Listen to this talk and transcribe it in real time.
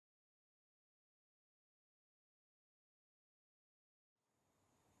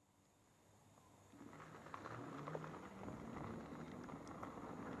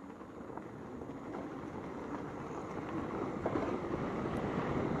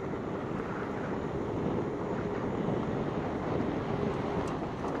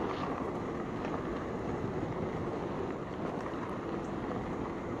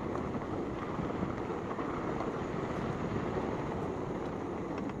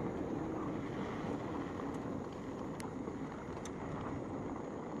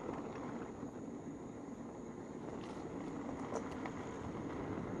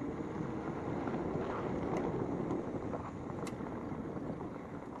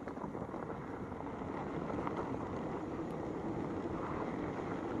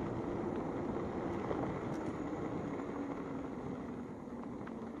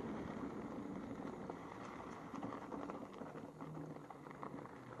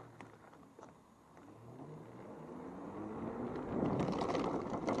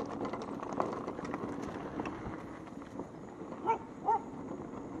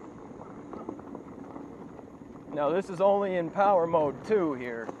Now this is only in power mode 2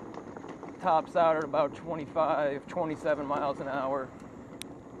 here. Tops out at about 25, 27 miles an hour.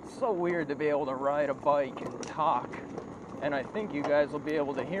 It's so weird to be able to ride a bike and talk. And I think you guys will be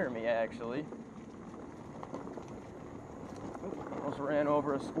able to hear me actually. Ooh, almost ran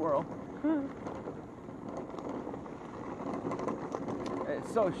over a squirrel.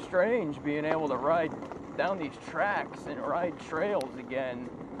 It's so strange being able to ride down these tracks and ride trails again.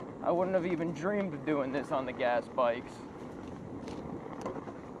 I wouldn't have even dreamed of doing this on the gas bikes.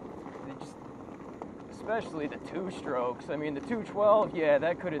 Especially the two-strokes. I mean, the 212, yeah,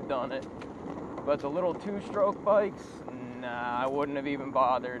 that could have done it. But the little two-stroke bikes, nah, I wouldn't have even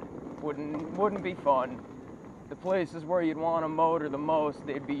bothered. Wouldn't be fun. The places where you'd want a motor the most,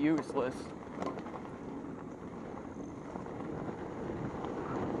 they'd be useless.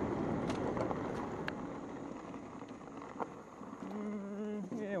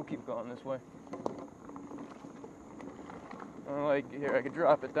 Yeah, we'll keep going this way. Like here, I could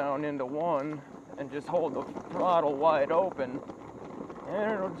drop it down into 1 and just hold the throttle wide open,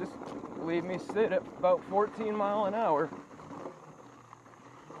 and it'll just leave me sit at about 14 miles an hour.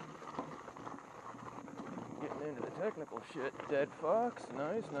 Getting into the technical shit. Dead fox,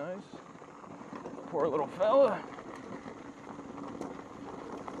 nice, nice. Poor little fella.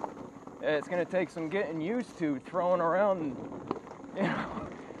 Yeah, it's gonna take some getting used to throwing around,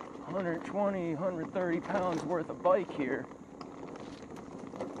 120, 130 pounds worth of bike here.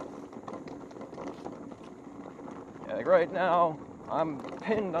 Yeah, like right now, I'm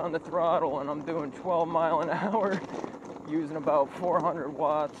pinned on the throttle and I'm doing 12 miles an hour, using about 400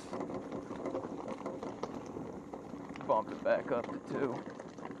 watts. Bump it back up to 2.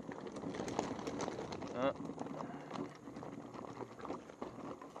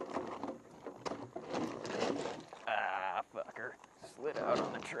 Ah, fucker. Slid out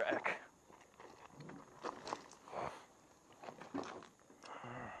on the track.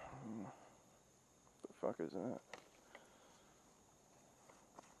 The fuck is that?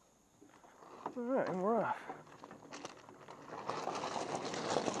 Alright, and we're off.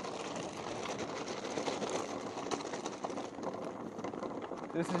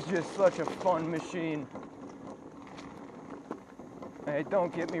 This is just such a fun machine. Hey,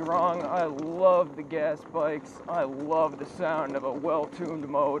 don't get me wrong, I love the gas bikes. I love the sound of a well-tuned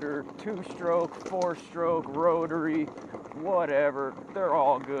motor, 2-stroke, 4-stroke, rotary, whatever. They're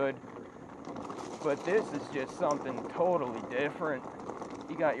all good. But this is just something totally different.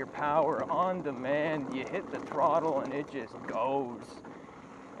 You got your power on demand, you hit the throttle and it just goes.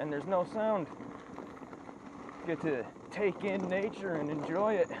 And there's no sound. You get to take in nature and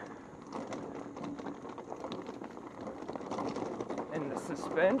enjoy it. And the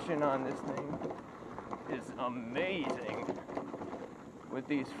suspension on this thing is amazing. With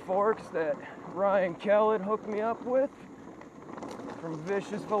these forks that Ryan Kellett hooked me up with from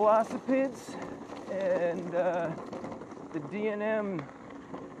Vicious Velocipedes, and the D&M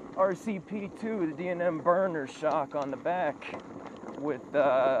RCP2, the D&M burner shock on the back with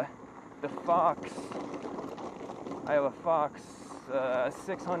the Fox. I have a Fox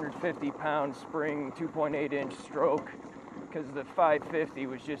 650 pound spring 2.8 inch stroke because the 550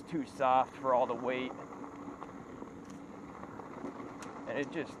 was just too soft for all the weight. And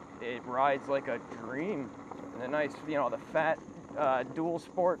it rides like a dream. And the nice, the fat dual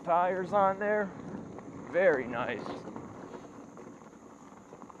sport tires on there, very nice.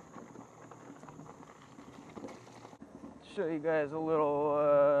 Show you guys a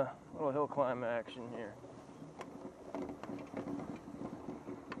little hill climb action here.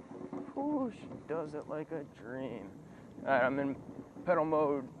 Ooh, she does it like a dream. Alright, I'm in pedal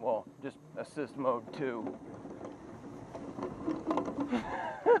mode, well, just assist mode 2.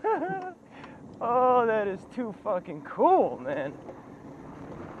 Oh, that is too fucking cool, man.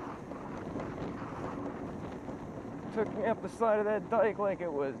 Took me up the side of that dike like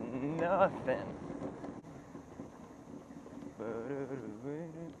it was nothing.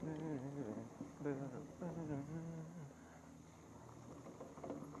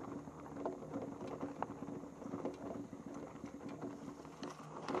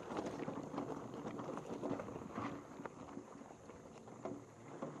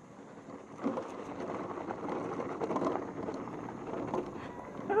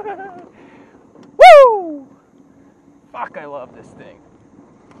 Woo! Fuck, I love this thing.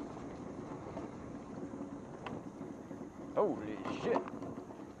 Holy shit.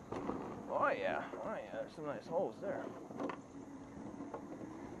 Oh yeah, there's some nice holes there.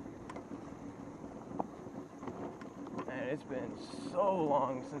 Man, it's been so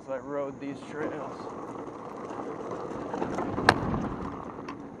long since I rode these trails.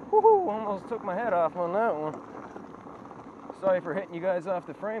 Woohoo, almost took my head off on that one. Sorry for hitting you guys off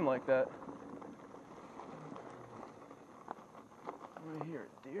the frame like that. Right here,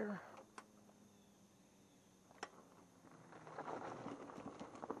 deer.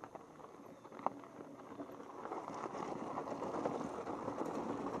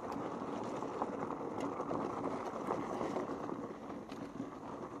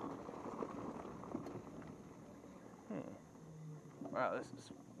 Wow, this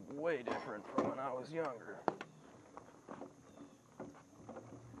is way different from when I was younger.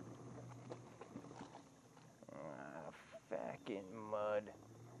 Fucking mud.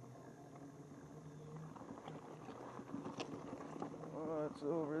 Oh, it's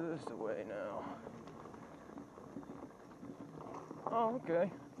over this way now. Oh, okay.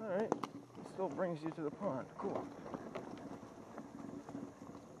 Alright. It still brings you to the pond. Cool.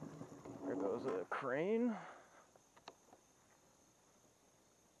 There goes a crane.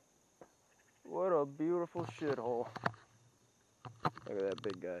 What a beautiful shithole. Look at that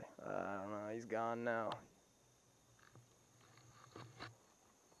big guy. I don't know, he's gone now.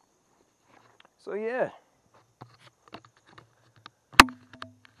 So yeah.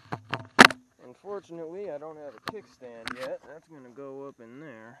 Unfortunately, I don't have a kickstand yet. That's gonna go up in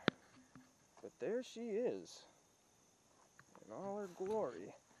there. But there she is. In all her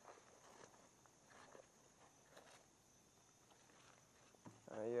glory.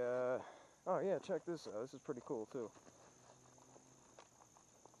 Oh yeah, check this out. This is pretty cool too.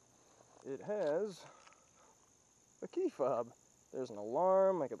 It has a key fob. There's an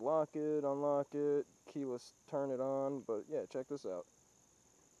alarm. I could lock it, unlock it, keyless turn it on. But yeah, check this out.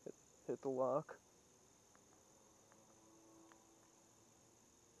 Hit the lock.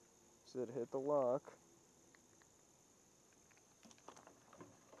 Said hit the lock.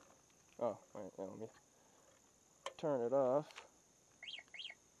 Oh, wait, let me turn it off.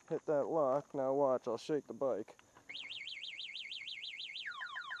 Hit that lock. Now watch, I'll shake the bike.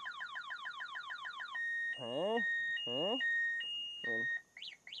 And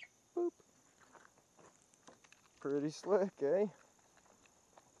boop. Pretty slick, eh?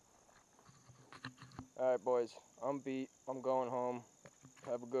 Alright boys, I'm beat. I'm going home.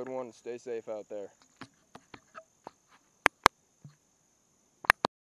 Have a good one and stay safe out there.